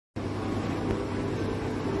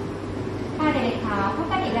พบ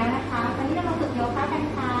กันอีกแล้วนะคะวันนี้เรามาฝึกโยคะกัน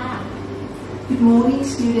ค่ะ Good morning,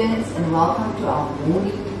 students, and welcome to our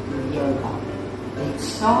morning yoga. Let's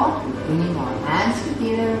start with bringing our hands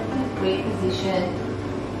together in a prayer position.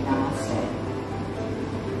 Namaste.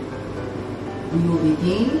 We will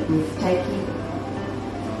begin with taking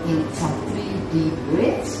in some 3 deep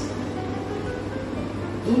breaths.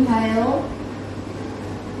 Inhale.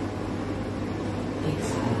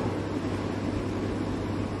 Exhale.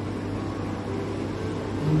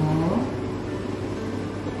 Inhale.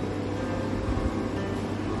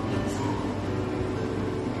 Exhale.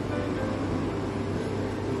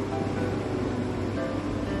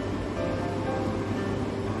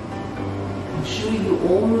 I'm sure you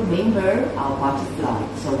all remember our butterfly.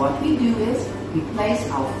 So what we do is we place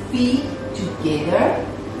our feet together.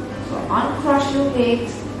 So uncross your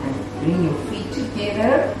legs and bring your feet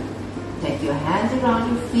together. Take your hands around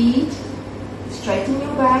your feet. Straighten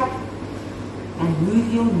your back. And move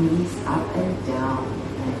your knees up and down.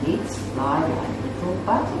 And let's fly like little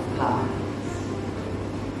butterflies.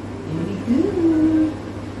 Very good.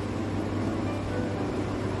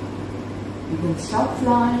 You can stop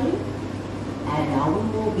flying. And now we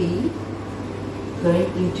will be going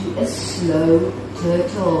into a slow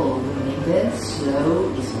turtle. Remember, slow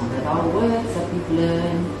is one of our words that we've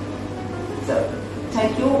learned. So,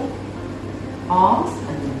 take your arms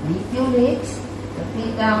underneath your legs, the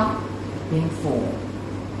feet down, then forward.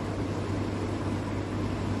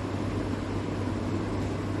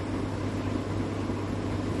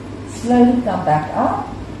 Slowly come back up.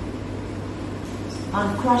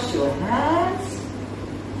 Uncross your hands.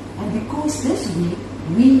 And because this week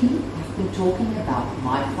we have been talking about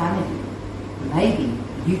my family, maybe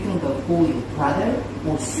you can go call your brother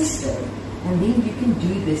or sister and then you can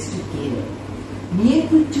do this together. Me and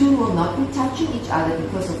Kutu will not be touching each other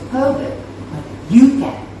because of COVID, but you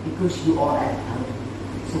can because you are at home.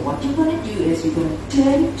 So what you're going to do is you're going to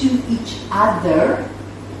turn to each other,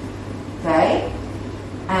 okay?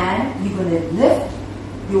 And you're going to lift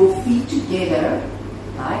your feet together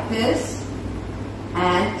like this.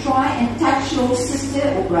 And try and touch your sister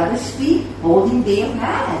or brother's feet holding their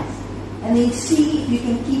hands. And then see if you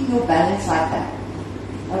can keep your balance like that.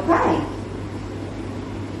 Okay?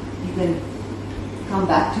 You can come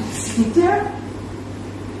back to the center.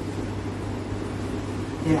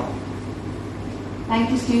 There.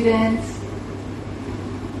 Thank you, students.